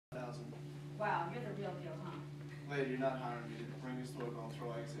Wow, you're the real deal, huh? Lady, you're not hiring me to bring this dog on, throw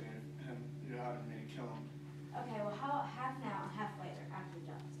eggs in here, and you're hiring me to kill him. Okay, well, how half now and half later after the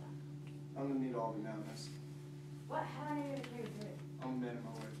job is done? I'm gonna need all of you now, miss. What? How do I know you're the carry through? I'm a man of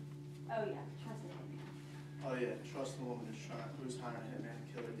my word. Oh yeah, trust me. Oh yeah, trust the woman who's hiring him and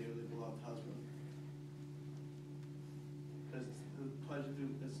kill her dearly beloved husband. Business, it's a pleasure to do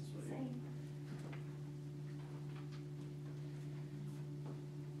business with you. Same.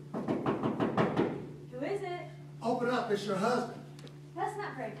 Who is it? Open up, it's your husband. That's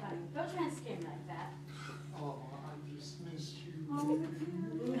not very funny. Don't try and scare me like that. Oh, I just missed you. Oh,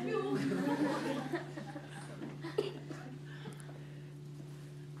 you.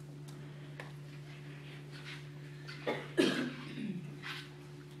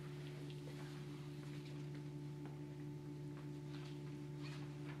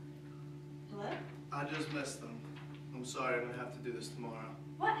 Hello? I just missed them. I'm sorry, I'm gonna have to do this tomorrow.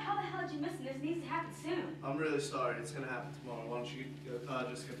 What? How the hell did you miss it? This needs to happen soon. I'm really sorry, it's gonna happen tomorrow. Why don't you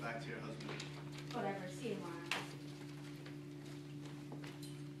just get back to your husband? Whatever. See you tomorrow.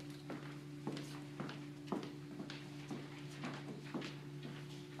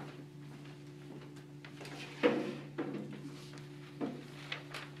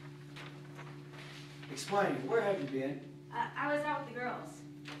 Explain, where have you been? I was out with the girls.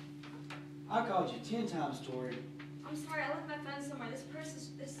 I called you 10 times, Tori. I'm sorry, I left my phone somewhere. This purse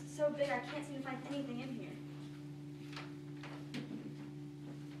is so big I can't seem to find anything in here.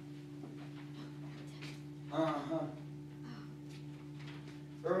 Uh-huh.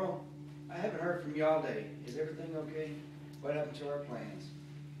 Earl, I haven't heard from you all day. Is everything okay? What happened to our plans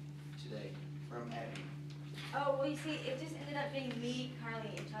today from Abby? Oh, well, you see, it just ended up being me,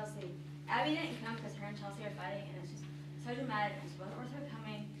 Carly, and Chelsea. Abby didn't come because her and Chelsea are fighting, and it's just so dramatic, and she wasn't worth her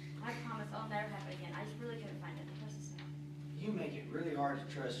coming. I promise I'll never happen again. I just really couldn't find it. The purse is sad. You make it really hard to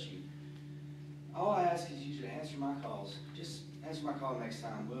trust you. All I ask is you to answer my calls. Just answer my call next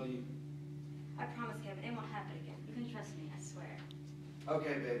time, will you? I promise, Kevin, it won't happen again. You can trust me, I swear.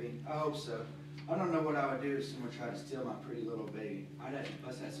 Okay, baby. I hope so. I don't know what I would do if someone tried to steal my pretty little baby. I'd have to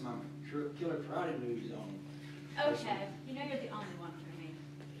bust out some of my killer karate moves on them. Okay, you know you're the only one for me.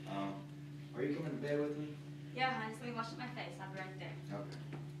 Are you coming to bed with me? Yeah, honey, just let me wash up my face. I'll be right there. Okay.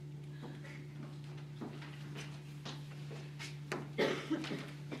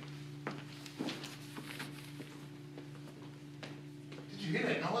 Did you hear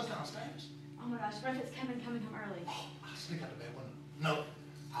that noise downstairs? Oh my gosh, what if it's Kevin coming home early? Oh, I'll sneak out of bed. No,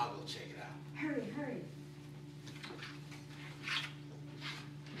 I'll go check it out.